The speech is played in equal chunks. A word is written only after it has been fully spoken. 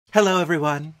Hello,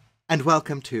 everyone, and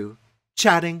welcome to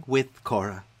Chatting with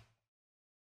Kora.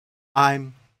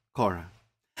 I'm Kora.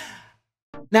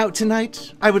 Now,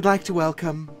 tonight, I would like to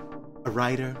welcome a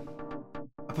writer,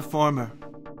 a performer,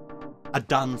 a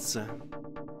dancer,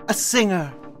 a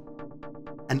singer,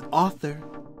 an author,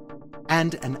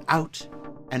 and an out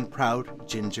and proud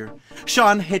ginger.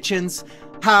 Shawn Hitchins,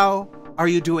 how are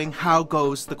you doing? How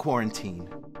goes the quarantine?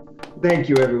 Thank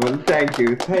you, everyone. Thank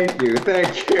you.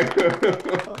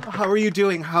 How are you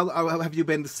doing? How have you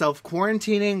been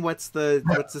self-quarantining? What's the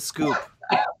scoop?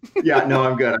 Yeah, no,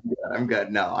 I'm good. I'm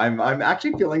good. No, I'm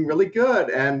actually feeling really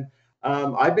good, and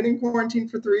I've been in quarantine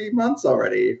for 3 months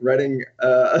already, writing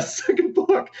a second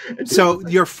book. So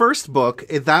your first book,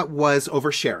 that was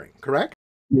Oversharing, correct?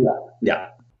 Yeah.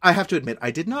 I have to admit,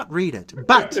 I did not read it,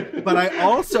 but I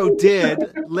also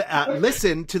did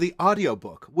listen to the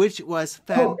audiobook, which was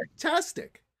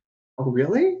fantastic. Oh,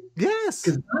 really? Yes.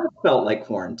 Because that felt like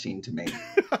quarantine to me.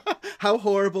 How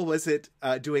horrible was it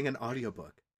doing an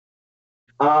audiobook?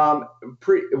 One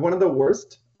of the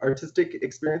worst artistic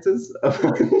experiences of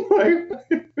my life.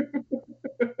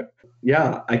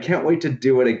 Yeah, I can't wait to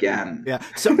do it again. Yeah.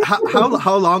 So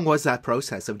how long was that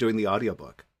process of doing the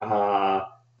audiobook?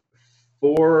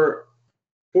 4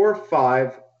 or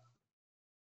 5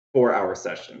 4-hour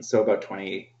sessions. So about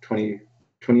 25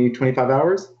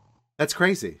 hours. That's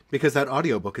crazy, because that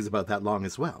audiobook is about that long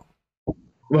as well.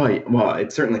 Well,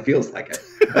 it certainly feels like it.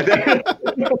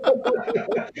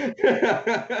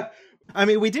 I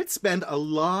mean, we did spend a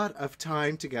lot of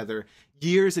time together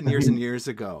years and years and years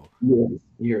ago.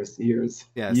 Years.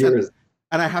 Yes.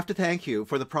 And I have to thank you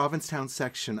for the Provincetown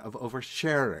section of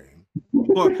Oversharing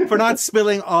for not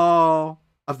spilling all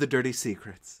of the dirty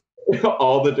secrets.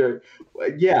 All the dirt.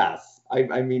 Yes.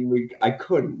 I mean, I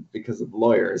couldn't because of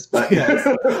lawyers, but yes.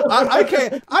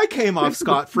 I came off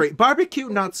scot-free. Barbecue,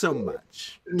 not so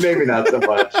much. Maybe not so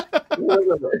much.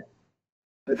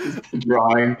 Just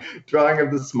drawing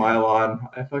of the smile on.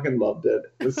 I fucking loved it.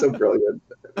 It was so brilliant.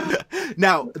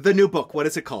 Now, the new book, what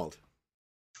is it called?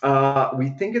 We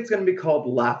think it's going to be called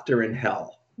Laughter in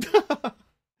Hell.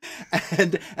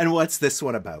 And what's this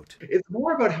one about? It's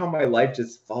more about how my life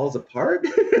just falls apart.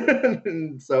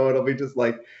 And so it'll be just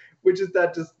like,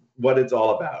 just what it's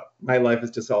all about. My life is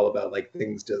just all about like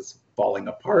things just falling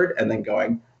apart and then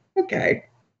going, okay,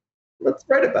 let's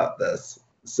write about this.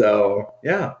 So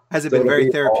yeah. Has it been very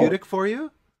therapeutic for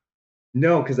you?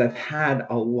 No, because I've had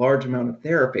a large amount of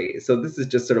therapy. So this is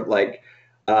just sort of like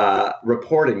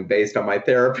reporting based on my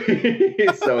therapy.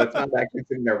 So it's not actually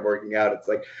sitting there working out. It's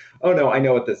like, oh no, I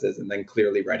know what this is, and then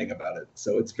clearly writing about it.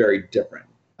 So it's very different,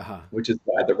 which is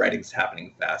why the writing's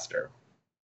happening faster.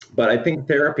 But I think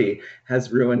therapy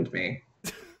has ruined me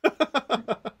because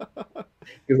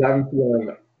I'm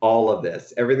feeling all of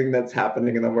this, everything that's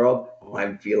happening in the world. Oh,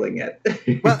 I'm feeling it.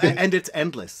 Well, and it's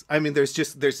endless. I mean,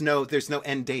 there's no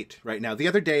end date right now. The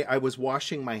other day I was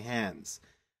washing my hands.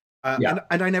 And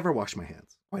I never wash my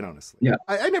hands, quite honestly. Yeah.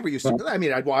 I never used to. I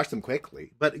mean, I'd wash them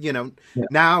quickly, but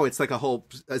now it's like a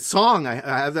song. I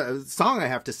have a song I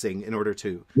have to sing in order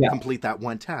to complete that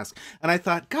one task. And I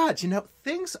thought, God,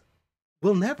 things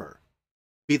will never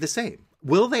be the same.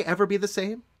 Will they ever be the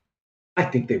same? I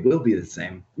think they will be the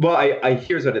same. Well,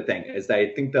 here's what I think is that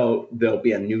I think there'll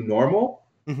be a new normal.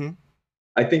 Mm-hmm.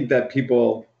 I think that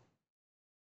people.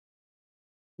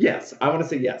 Yes, I want to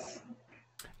say yes.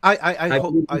 I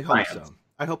hope so.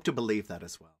 I hope to believe that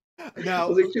as well.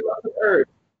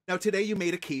 Now today you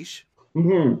made a quiche.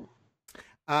 Mm-hmm.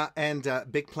 And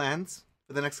big plans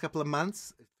for the next couple of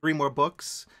months. 3 more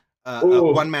books. A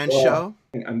one-man show.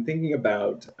 I'm thinking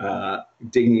about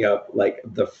digging up like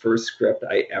the first script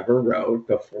I ever wrote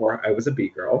before I was a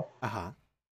B-girl.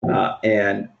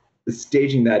 And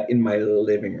staging that in my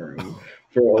living room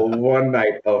for one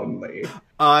night only.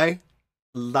 I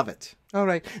love it. All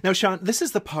right. Now, Shawn, this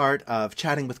is the part of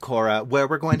Chatting with Kora where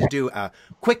we're going to do a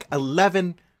quick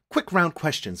 11 quick-round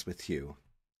questions with you.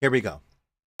 Here we go.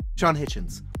 Shawn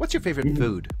Hitchins, what's your favorite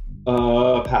food?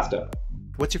 Pasta.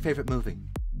 What's your favorite movie?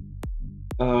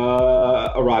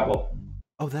 Arrival.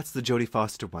 Oh, that's the Jodie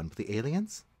Foster one with the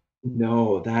aliens?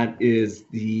 No, that is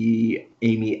the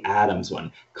Amy Adams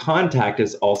one. Contact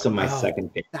is also my second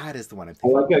favorite. That is the one I'm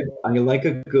thinking. I like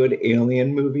a good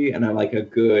alien movie, and I like a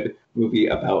good movie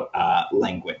about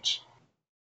language.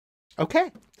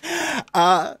 Okay.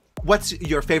 What's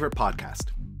your favorite podcast?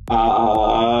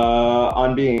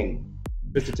 On Being,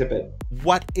 Mr. Tippett.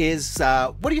 What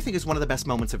do you think is one of the best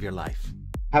moments of your life?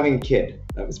 Having a kid.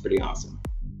 That was pretty awesome.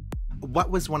 what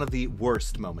was one of the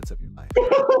worst moments of your life?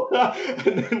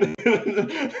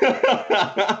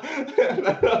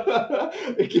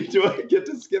 Do I get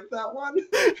to skip that one?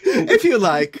 If you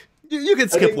like, you can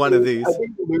skip one of these.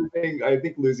 I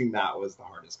think losing Matt was the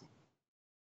hardest one.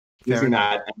 Losing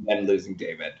Matt and then losing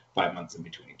David 5 months in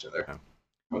between each other. That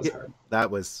was hard. That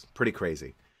was pretty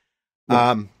crazy.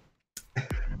 Yeah.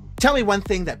 Tell me one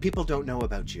thing that people don't know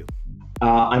about you.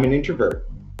 I'm an introvert.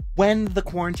 When the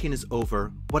quarantine is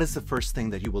over, what is the first thing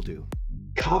that you will do?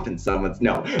 Cough in someone's...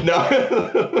 No.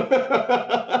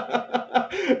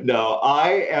 No,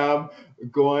 I am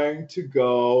going to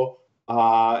go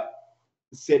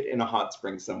sit in a hot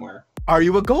spring somewhere. Are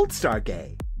you a Gold Star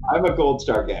gay? I'm a Gold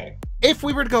Star gay. If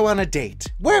we were to go on a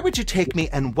date, where would you take me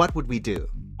and what would we do?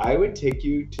 I would take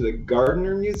you to the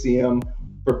Gardner Museum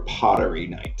for pottery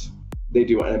night. They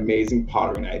do an amazing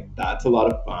pottery night. That's a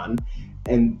lot of fun.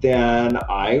 And then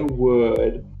I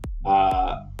would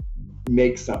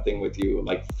make something with you,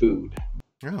 like food.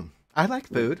 Oh, I like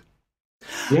food.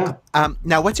 Yeah.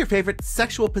 Now, what's your favorite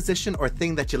sexual position or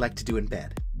thing that you like to do in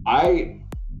bed? I'm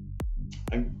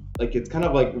like, it's kind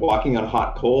of like walking on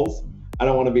hot coals. I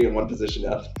don't want to be in one position.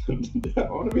 I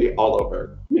want to be all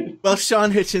over. Well,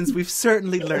 Shawn Hitchins, we've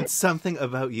certainly learned something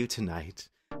about you tonight.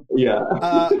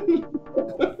 Yeah.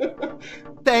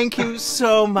 Thank you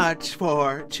so much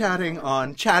for chatting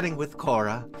with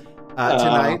Kora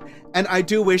tonight. And I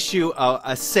do wish you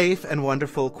a safe and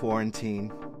wonderful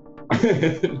quarantine.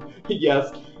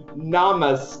 Yes.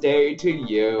 Namaste to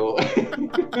you.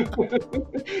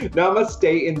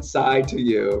 Namaste inside to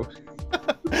you.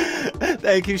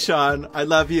 Thank you, Shawn. I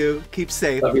love you. Keep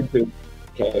safe. Love you too.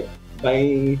 Okay.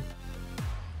 Bye.